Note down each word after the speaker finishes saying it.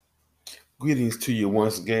Greetings to you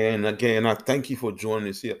once again. Again, I thank you for joining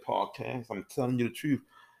this here podcast. I'm telling you the truth.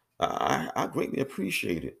 I greatly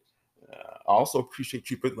appreciate it. I also appreciate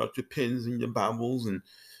you picking up your pens and your Bibles and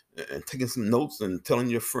taking some notes and telling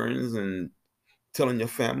your friends and telling your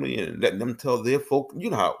family and letting them tell their folk. You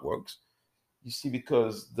know how it works. You see,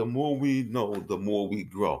 because the more we know, the more we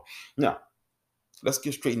grow. Now, let's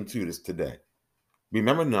get straight into this today.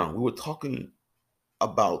 Remember now, we were talking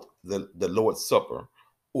about the Lord's Supper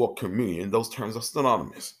or communion. Those terms are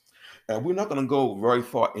synonymous. And we're not going to go very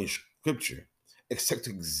far in Scripture except to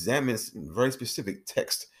examine some very specific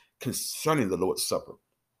text concerning the Lord's Supper.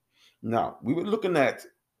 Now, we were looking at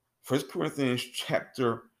 1 Corinthians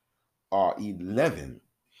chapter 11.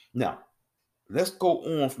 Now, let's go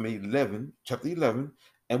on from chapter 11,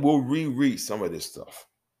 and we'll reread some of this stuff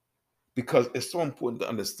because it's so important to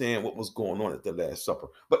understand what was going on at the Last Supper.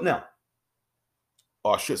 But now,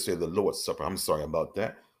 or I should say the Lord's Supper. I'm sorry about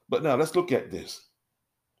that. But now let's look at this.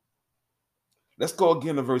 Let's go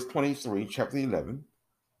again to verse 23, chapter 11,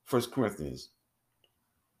 1 Corinthians.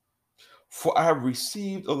 For I have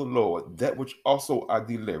received of the Lord that which also I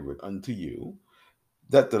delivered unto you,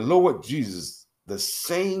 that the Lord Jesus, the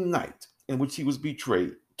same night in which he was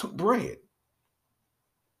betrayed, took bread.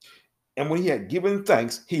 And when he had given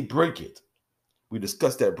thanks, he brake it. We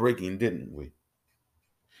discussed that breaking, didn't we?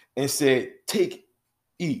 And said, take,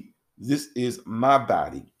 eat. This is my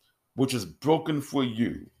body, which is broken for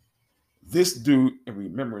you. This do in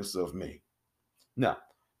remembrance of me. Now,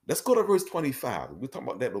 let's go to verse 25. We'll talk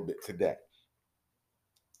about that a little bit today.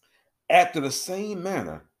 After the same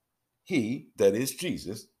manner, he, that is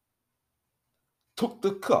Jesus, took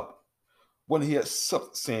the cup when he had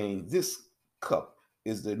supped, saying, this cup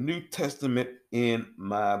is the New Testament in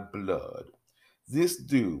my blood. This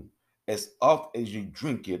do as oft as you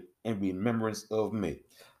drink it in remembrance of me.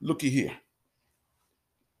 Looky here.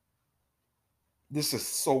 This is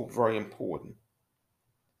so very important.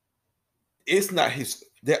 It's not his.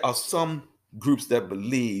 There are some groups that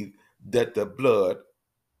believe that the blood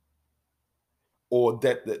or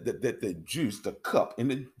that the juice, the cup,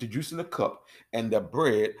 and the juice in the cup and the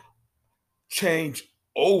bread change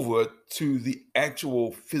over to the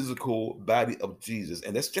actual physical body of Jesus.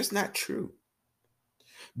 And that's just not true.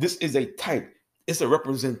 This is a type, it's a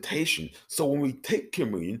representation. So when we take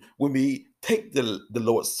communion, when we take the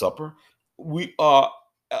Lord's Supper, we are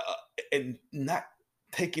and not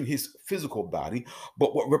taking his physical body,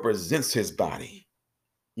 but what represents his body.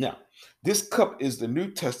 Now, this cup is the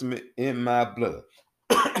New Testament in my blood.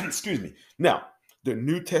 Excuse me. Now, the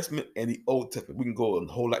New Testament and the Old Testament, we can go a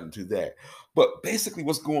whole lot into that. But basically,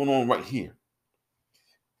 what's going on right here?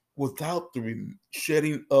 Without the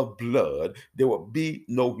shedding of blood, there will be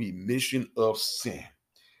no remission of sin.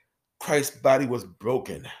 Christ's body was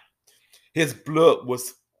broken. His blood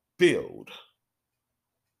was spilled.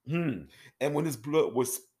 And when his blood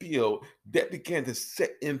was spilled, that began to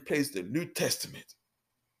set in place the New Testament.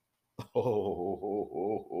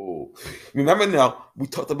 Remember now, we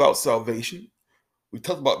talked about salvation. We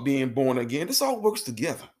talked about being born again. This all works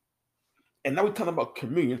together. And now we're talking about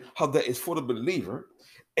communion, how that is for the believer,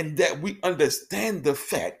 and that we understand the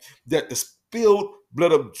fact that the spilled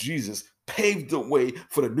blood of Jesus paved the way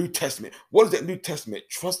for the New Testament. What is that New Testament?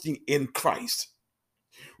 Trusting in Christ,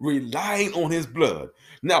 relying on his blood.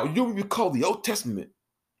 Now, you recall the Old Testament,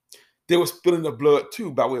 they were spilling the blood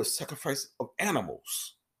too by way of sacrifice of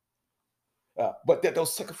animals. But that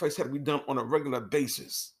those sacrifices had to be done on a regular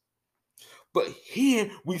basis. But here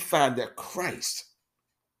we find that Christ,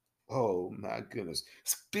 oh my goodness,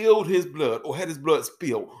 spilled his blood or had his blood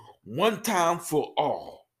spilled one time for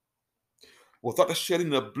all. Without the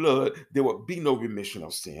shedding of blood, there would be no remission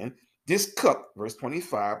of sin. This cup, verse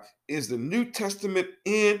 25, is the New Testament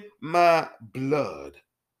in my blood.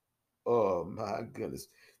 Oh my goodness.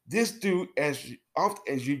 This do as oft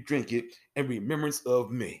as you drink it in remembrance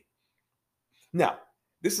of me. Now,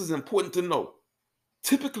 this is important to note.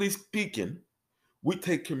 Typically speaking, we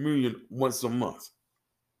take communion once a month.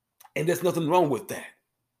 And there's nothing wrong with that.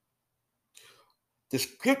 The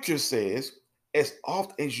scripture says, as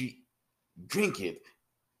oft as you drink it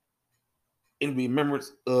in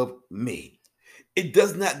remembrance of me. It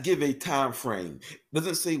does not give a time frame. It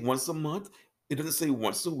doesn't say once a month. It doesn't say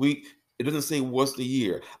once a week. It doesn't say once a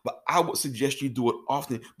year. But I would suggest you do it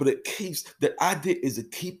often. But it keeps, the idea is to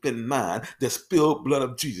keep in mind the spilled blood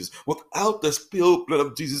of Jesus. Without the spilled blood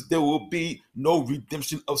of Jesus, there will be no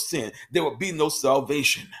redemption of sin. There will be no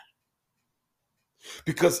salvation.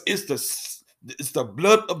 Because it's the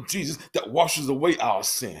blood of Jesus that washes away our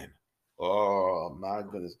sin. Oh my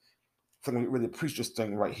goodness. I'm going to really preach this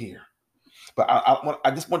thing right here. But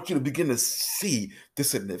I just want you to begin to see the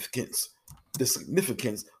significance the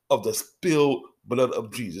significance of the spilled blood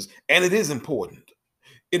of Jesus. And it is important.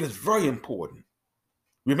 It is very important.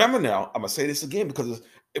 Remember now, I'm going to say this again because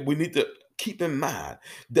we need to keep in mind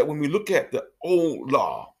that when we look at the old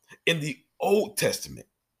law, in the Old Testament,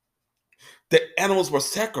 the animals were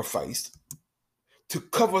sacrificed to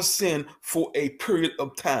cover sin for a period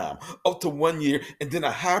of time, up to 1 year. And then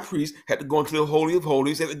a high priest had to go into the Holy of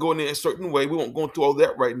Holies, had to go in there a certain way. We won't go into all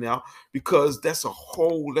that right now because that's a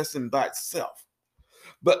whole lesson by itself.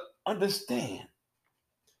 But understand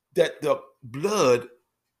that the blood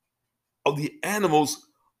of the animals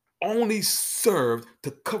only served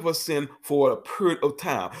to cover sin for a period of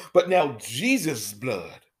time. But now Jesus'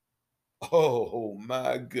 blood, oh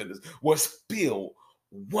my goodness, was spilled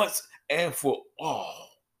once and for all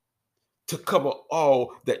to cover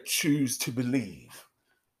all that choose to believe.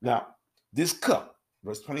 Now, this cup,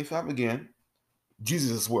 verse 25 again,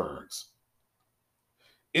 Jesus' words,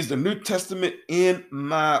 is the New Testament in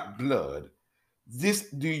my blood. This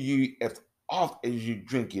do you as oft as you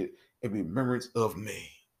drink it in remembrance of me.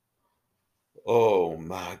 Oh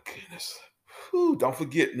my goodness. Whew, don't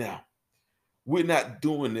forget now. We're not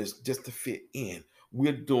doing this just to fit in.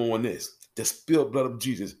 We're doing this. The spilled blood of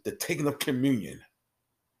Jesus, the taking of communion,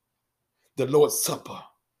 the Lord's Supper.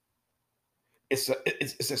 It's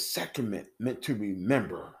a sacrament meant to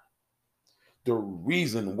remember the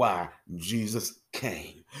reason why Jesus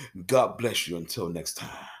came. God bless you until next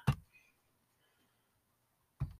time.